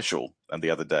local special the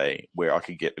other day where I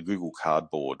could get a Google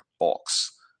Cardboard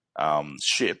box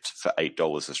shipped for $8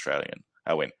 Australian.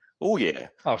 I went, oh yeah.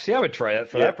 Oh, see, I would try it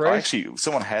for that price. Actually,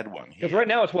 someone had one. Because right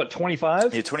now it's what,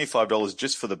 $25? Yeah, $25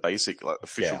 just for the basic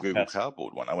official Google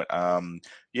Cardboard one. I went,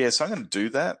 so I'm going to do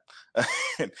that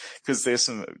because there's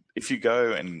some. If you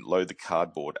go and load the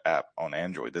Cardboard app on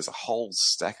Android, there's a whole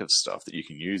stack of stuff that you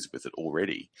can use with it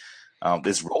already.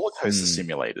 There's roller coaster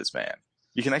simulators, man.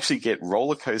 You can actually get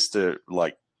roller coaster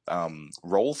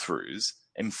roll throughs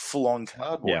in full on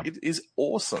cardboard. Yeah. It is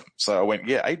awesome. So I went,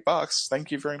 $8.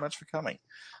 Thank you very much for coming.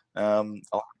 I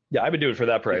would do it for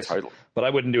that price, totally. But I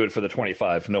wouldn't do it for the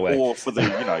 25. No way. Or for the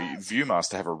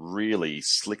Viewmaster have a really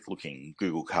slick looking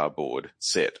Google Cardboard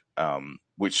set,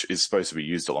 which is supposed to be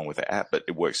used along with the app, but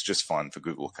it works just fine for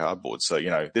Google Cardboard. So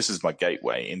this is my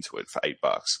gateway into it for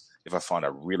 $8. If I find I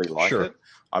really like it,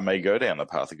 I may go down the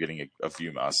path of getting a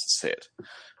Viewmaster set.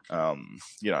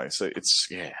 So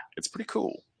it's pretty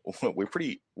cool.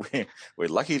 We're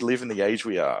lucky to live in the age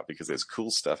we are because there's cool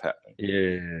stuff happening.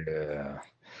 Yeah.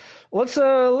 Let's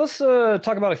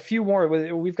talk about a few more.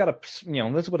 We've got this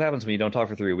is what happens when you don't talk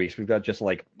for 3 weeks. We've got just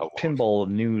pinball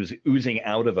news oozing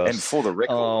out of us. And for the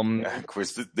record,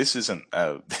 Chris, this isn't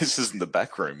the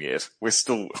back room yet. We're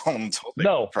still on topic.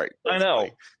 No,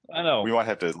 I know. We might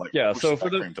have to So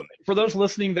for those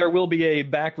listening, there will be a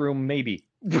back room maybe.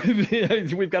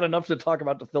 We've got enough to talk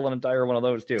about to fill an entire one of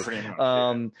those too. Pretty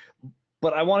much,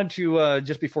 But I wanted to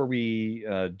just before we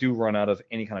do run out of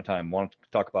any kind of time, wanted to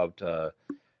talk about a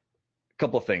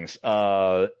couple of things.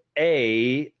 A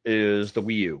is the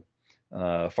Wii U.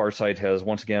 Farsight has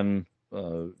once again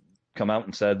come out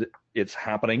and said it's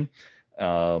happening,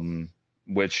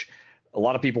 which a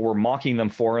lot of people were mocking them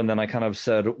for, and then I kind of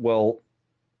said, well,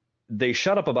 they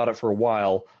shut up about it for a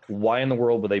while. Why in the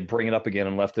world would they bring it up again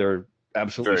unless they're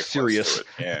absolutely serious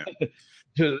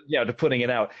to putting it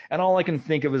out? And all I can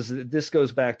think of is this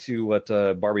goes back to what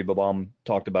Barbie Babam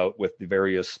talked about with the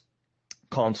various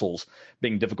consoles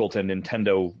being difficult and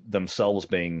Nintendo themselves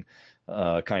being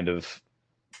kind of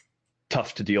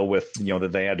tough to deal with,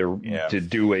 that they had to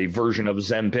do a version of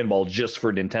Zen Pinball just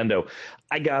for Nintendo.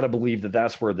 I gotta believe that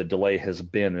that's where the delay has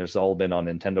been. It's all been on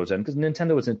Nintendo's end because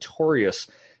Nintendo is notorious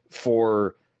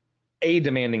for A,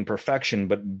 demanding perfection,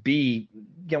 but B,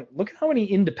 look at how many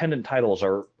independent titles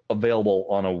are available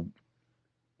on a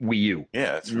Wii U.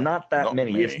 Yeah, it's not that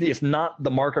many. It's not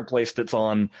the marketplace that's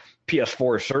on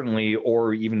PS4 certainly,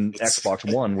 or even Xbox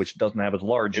One, which doesn't have as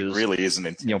large as. It really isn't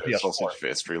PS4. Sausage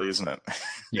Fest, really, isn't it?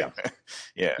 Yeah.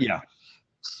 Yeah.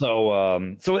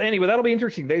 So anyway, that'll be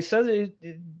interesting. They said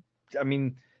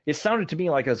it sounded to me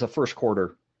like as a first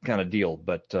quarter kind of deal,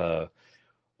 but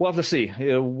we'll have to see.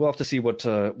 We'll have to see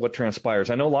what transpires.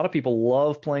 I know a lot of people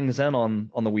love playing Zen on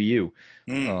the Wii U.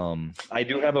 I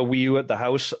do have a Wii U at the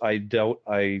house. I doubt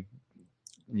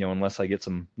unless I get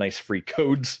some nice free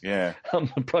codes. Yeah, I'm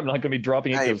probably not going to be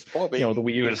dropping it because the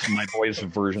Wii U is my boy's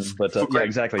version. But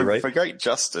exactly right. For great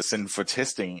justice and for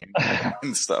testing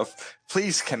and stuff,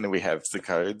 please can we have the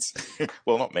codes?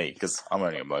 Well, not me because I'm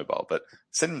only a mobile, but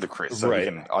send them to Chris so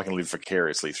I can live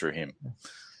vicariously through him.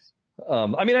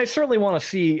 I certainly want to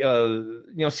see,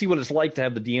 see what it's like to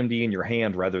have the DMD in your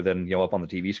hand rather than, up on the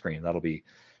TV screen.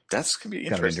 That's going to be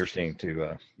kind of interesting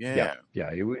to,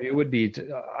 it would be.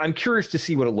 I'm curious to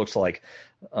see what it looks like.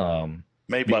 Me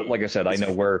Maybe. But like I said, I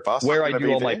know where I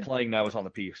do all my playing now is on the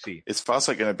PC. Is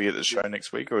Farsight going to be at the show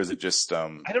next week, or is it just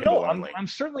I don't know. I'm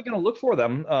certainly going to look for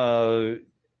them.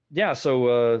 Yeah,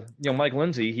 so Mike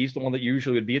Lindsay, he's the one that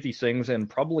usually would be at these things, and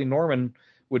probably Norman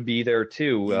would be there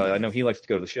too. I know he likes to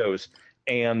go to the shows,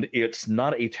 and it's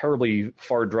not a terribly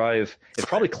far drive. It's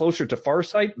probably closer to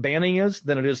Farsight Banning is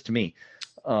than it is to me.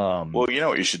 Well, you know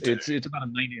what you should do. It's about a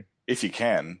 90. If you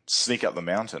can, sneak up the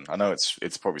mountain. I know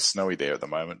it's probably snowy there at the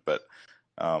moment, but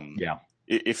yeah,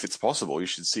 if it's possible, you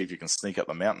should see if you can sneak up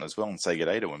the mountain as well and say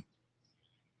g'day to him.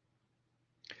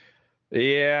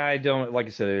 Yeah, I don't. Like I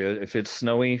said, if it's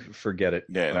snowy, forget it.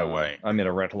 Yeah, no way. I'm in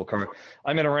a rental car.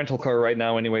 I'm in a rental car right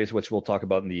now, anyways, which we'll talk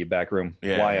about in the back room.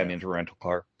 Why I'm into rental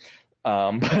car.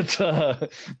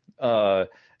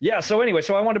 Yeah. So anyway,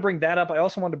 I wanted to bring that up. I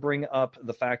also wanted to bring up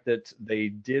the fact that they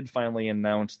did finally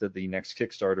announce that the next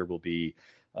Kickstarter will be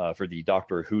for the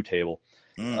Doctor Who table.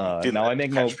 Now I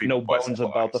make no bones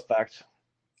about the fact.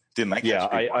 Didn't that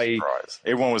catch people by surprise?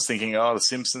 Everyone was thinking, "Oh, the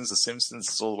Simpsons,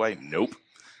 it's all the way." Nope.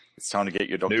 It's time to get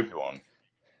your Doctor Who on.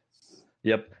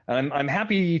 Yep, and I'm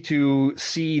happy to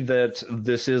see that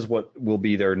this is what will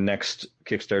be their next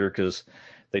Kickstarter because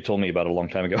they told me about it a long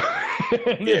time ago.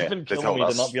 It's been killing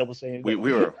me to not be able to say anything.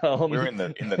 We were in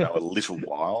the know a little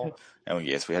while, and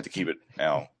yes, we had to keep it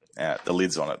the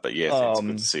lids on it. But yes, it's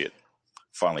good to see it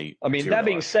finally. I mean, that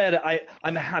being said,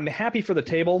 I'm happy for the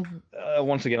table.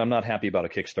 Once again, I'm not happy about a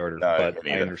Kickstarter, but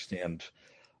I understand.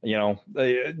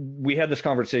 We had this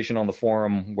conversation on the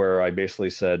forum where I basically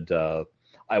said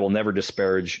I will never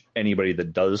disparage anybody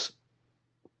that does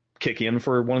kick in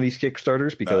for one of these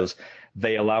Kickstarters because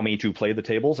they allow me to play the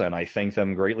tables, and I thank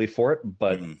them greatly for it.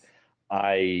 But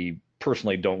I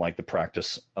personally don't like the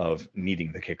practice of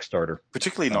needing the Kickstarter.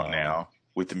 Particularly not now,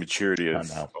 with the maturity of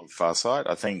Farsight.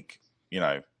 I think,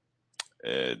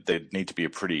 there'd need to be a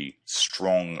pretty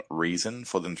strong reason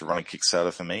for them to run a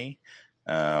Kickstarter for me.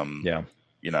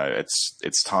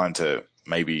 It's time to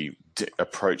maybe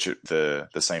approach it the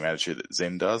same attitude that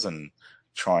Zen does and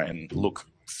try and look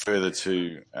further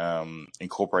to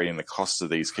incorporating the costs of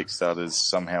these Kickstarters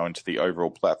somehow into the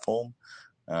overall platform.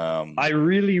 I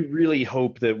really, really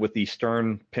hope that with the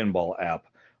Stern Pinball app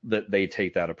that they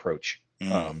take that approach.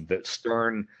 That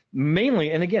Stern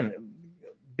mainly, and again,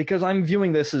 because I'm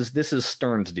viewing this is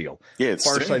Stern's deal. Yeah,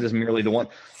 Farsight is merely the one.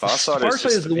 Farsight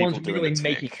is the ones merely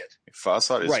making it.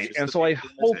 Farsight is right, and so I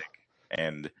hope.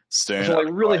 And Stern. So I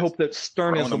really hope that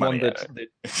Stern is the one that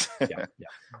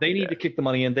they need to kick the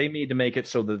money in. They need to make it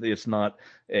so that it's not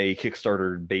a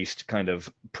Kickstarter-based kind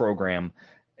of program,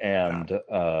 and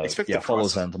follow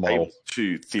Zen's model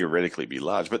to theoretically be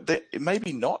large, but it may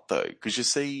be not though, because you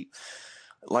see.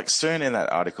 Like Stern in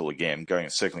that article again,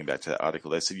 circling back to that article,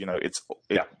 they said,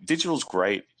 digital's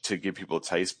great to give people a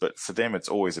taste, but for them, it's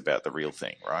always about the real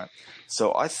thing, right?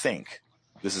 So I think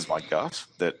this is my gut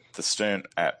that the Stern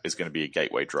app is going to be a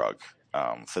gateway drug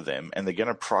for them, and they're going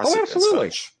to price it as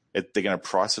such. They're going to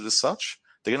price it as such.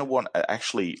 They're going to want to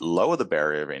actually lower the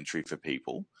barrier of entry for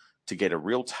people to get a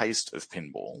real taste of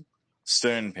pinball,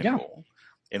 Stern pinball.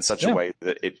 In such a way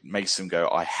that it makes them go,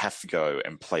 I have to go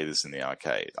and play this in the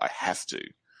arcade. I have to.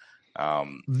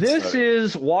 This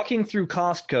is walking through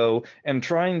Costco and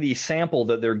trying the sample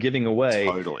that they're giving away.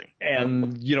 Totally.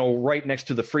 And, right next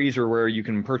to the freezer where you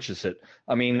can purchase it.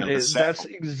 I mean, that's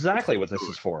exactly what this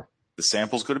is for. The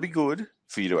sample's got to be good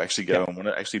for you to actually go and want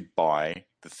to actually buy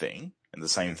the thing. And the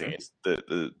same thing is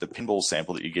the pinball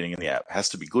sample that you're getting in the app has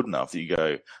to be good enough that you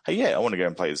go, hey, I want to go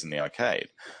and play this in the arcade.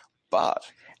 But...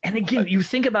 And again, you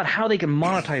think about how they can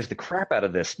monetize the crap out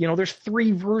of this. There's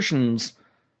 3 versions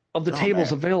of the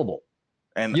tables available.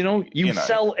 And you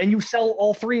sell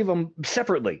all 3 of them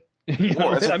separately.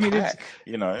 Or as a pack,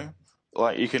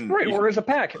 like you can or as a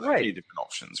pack, right? Different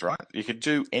options, right? You could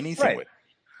do anything with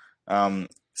it.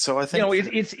 So I think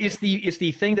it's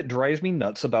the thing that drives me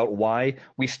nuts about why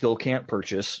we still can't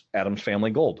purchase Addams Family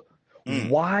Gold.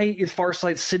 Why is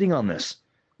Farsight sitting on this?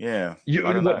 Yeah,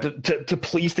 to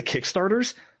please the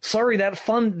Kickstarters? Sorry, that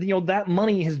fund, that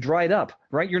money has dried up,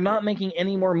 right? You're not making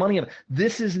any more money of it.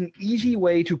 This is an easy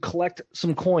way to collect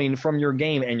some coin from your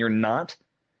game, and you're not.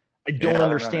 I don't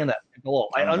understand that at all.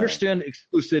 I understand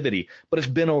exclusivity, but it's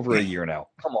been over a year now.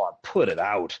 Come on, put it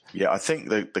out. Yeah, I think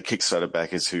the Kickstarter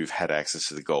backers who've had access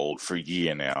to the gold for a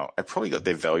year now have probably got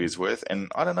their values worth,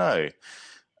 and I don't know.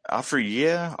 After a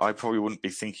year, I probably wouldn't be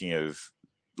thinking of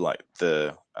like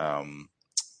the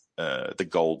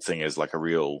gold thing as like a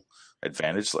real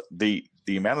advantage. Like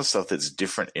the amount of stuff that's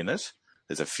different in it.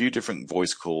 There's a few different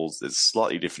voice calls. There's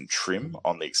slightly different trim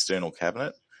on the external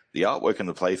cabinet. The artwork in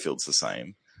the playfield's the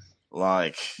same.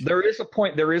 Like there is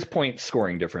point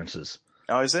scoring differences.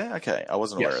 Oh, is there? Okay, I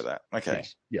wasn't aware Yes. of that. Okay.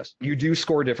 Yes. You do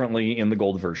score differently in the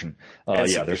gold version.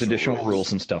 Yeah, there's additional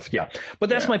rules and stuff. Yeah. But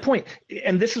that's my point.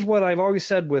 And this is what I've always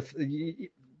said with,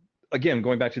 again,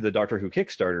 going back to the Doctor Who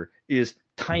Kickstarter, is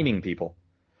timing people.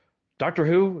 Doctor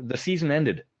Who, the season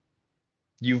ended.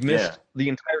 You've missed the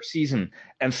entire season.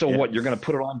 And so what, you're going to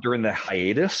put it on during the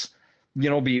hiatus?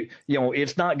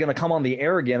 It's not going to come on the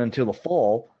air again until the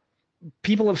fall.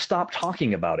 People have stopped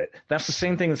talking about it. That's the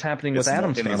same thing that's happening with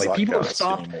Addams Family. People have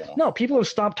stopped. Anymore. No, people have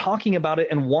stopped talking about it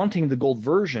and wanting the gold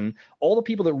version. All the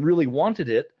people that really wanted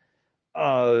it,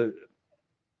 now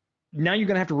you're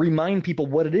going to have to remind people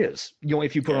what it is.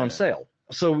 If you put it on sale.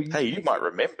 So hey, you might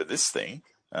remember this thing.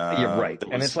 Yeah, right.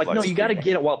 And it's like no, you got to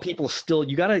get it while people still.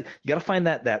 You got to find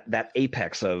that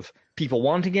apex of people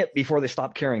wanting it before they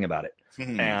stop caring about it.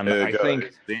 And I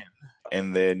think.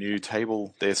 And their new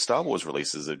table, their Star Wars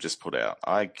releases they've just put out.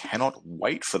 I cannot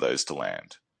wait for those to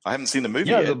land. I haven't seen the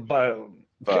movie yet,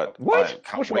 but what? I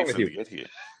can't wait for them to get here.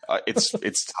 It's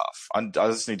tough. I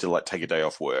just need to take a day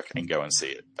off work and go and see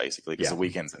it, basically, because the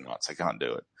weekends and nights I can't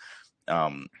do it.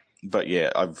 But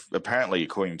yeah, I've apparently,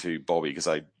 according to Bobby, because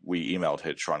we emailed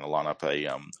her trying to line up a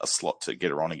slot to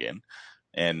get her on again,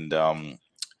 and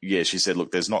she said,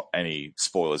 look, there's not any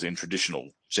spoilers in traditional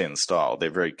Zen style. They're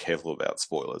very careful about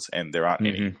spoilers, and there aren't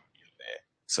any there.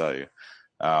 So,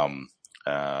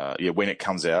 when it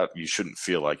comes out, you shouldn't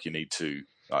feel like you need to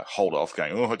hold off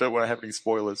going, I don't want to have any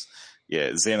spoilers.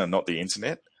 Yeah, Zen are not the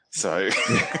internet, so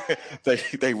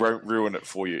they won't ruin it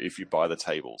for you if you buy the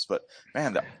tables. But,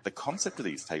 man, the concept of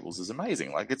these tables is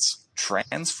amazing. It's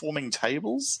transforming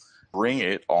tables. Bring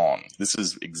it on. This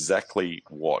is exactly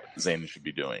what Zen should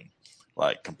be doing.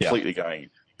 Completely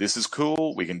going, this is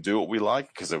cool. We can do what we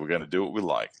like because we're going to do what we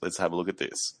like. Let's have a look at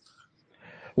this.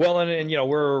 Well,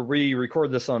 and we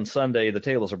record this on Sunday. The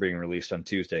tables are being released on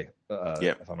Tuesday,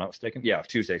 if I'm not mistaken. Yeah,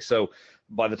 Tuesday. So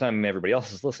by the time everybody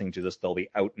else is listening to this, they'll be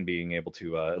out and being able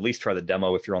to at least try the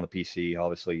demo if you're on the PC.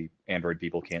 Obviously, Android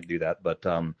people can't do that. But,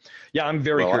 I'm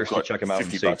very curious to check them out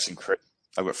and see.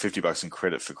 I've got $50 in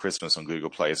credit for Christmas on Google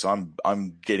Play, so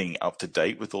I'm getting up to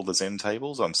date with all the Zen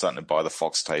tables. I'm starting to buy the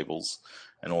Fox tables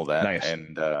and all that. Nice.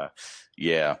 And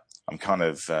I'm kind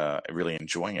of really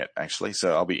enjoying it actually.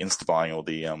 So I'll be insta buying all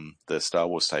the Star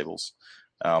Wars tables.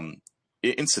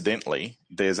 Incidentally,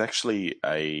 there's actually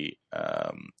a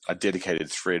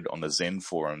dedicated thread on the Zen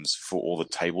forums for all the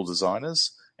table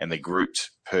designers, and they're grouped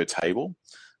per table.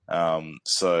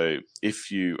 So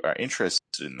if you are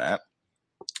interested in that.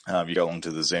 You go along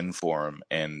to the Zen forum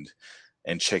and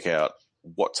check out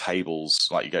what tables,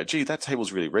 you go, gee, that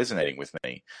table's really resonating with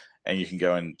me. And you can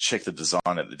go and check the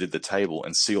designer that did the table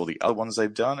and see all the other ones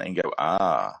they've done and go,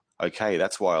 okay,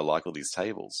 that's why I like all these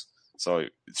tables. So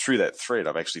through that thread,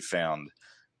 I've actually found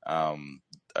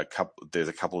there's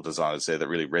a couple of designers there that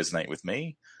really resonate with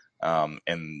me.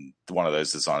 And one of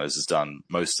those designers has done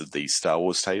most of the Star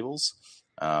Wars tables.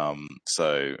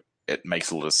 So it makes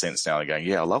a lot of sense now. Going,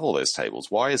 yeah, I love all those tables.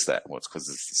 Why is that? Well, it's because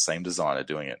it's the same designer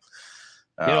doing it.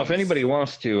 If anybody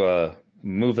wants to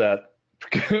move that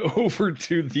over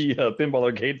to the Pinball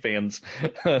Arcade Fans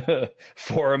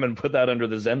forum and put that under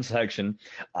the Zen section,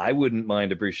 I wouldn't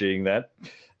mind appreciating that.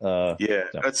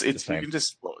 It's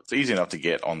easy enough to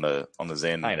get on the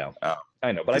Zen. I know,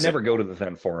 but I never go to the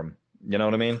Zen forum. You know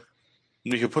what I mean?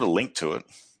 You could put a link to it.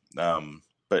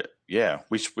 But yeah,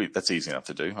 that's easy enough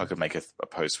to do. I could make a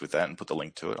post with that and put the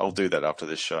link to it. I'll do that after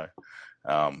this show.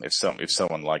 If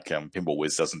someone like Pinball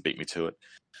Wiz doesn't beat me to it.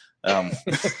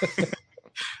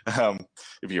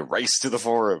 If you race to the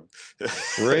forum.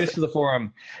 Race to the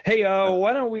forum. Hey,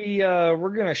 why don't we're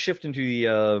going to shift into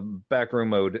the back room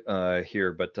mode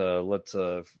here, but let's,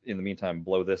 in the meantime,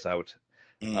 blow this out.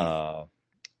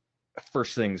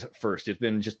 First things first. It's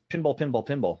been just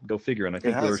pinball. Go figure. And I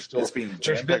think it's been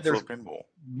jam-packed full of pinball.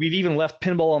 We've even left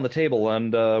pinball on the table,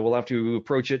 and we'll have to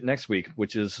approach it next week.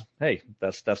 Which is, hey,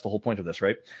 that's the whole point of this,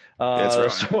 right? That's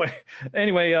right. So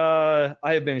anyway, I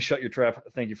have been Shut Your Trap.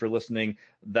 Thank you for listening.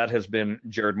 That has been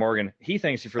Jared Morgan. He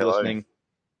thanks you for listening.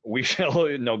 We shall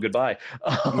goodbye.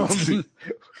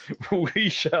 We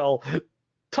shall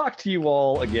talk to you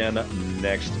all again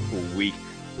next week.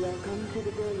 Welcome to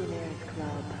the Billionaires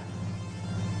Club.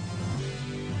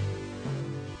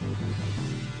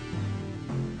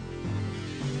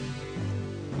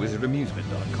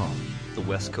 WizardAmusement.com, the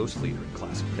West Coast leader in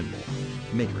classic pinball.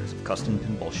 Makers of custom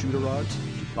pinball shooter rods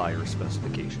to buyer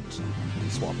specifications.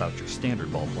 Swap out your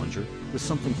standard ball plunger with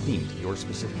something themed to your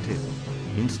specific table.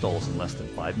 Installs in less than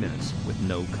 5 minutes with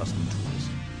no custom tools.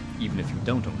 Even if you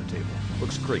don't own a table,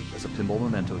 looks great as a pinball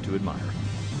memento to admire.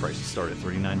 Prices start at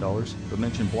 $39, but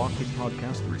mention Blockade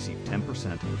Podcast to receive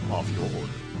 10% off your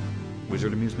order.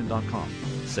 WizardAmusement.com.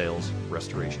 Sales,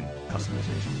 restoration,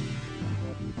 customization.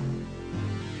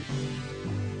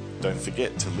 Don't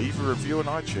forget to leave a review on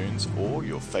iTunes or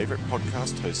your favourite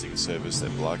podcast hosting service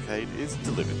that Blarcade is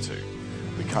delivered to.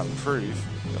 We can't improve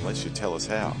unless you tell us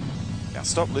how. Now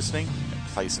stop listening and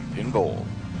play some pinball.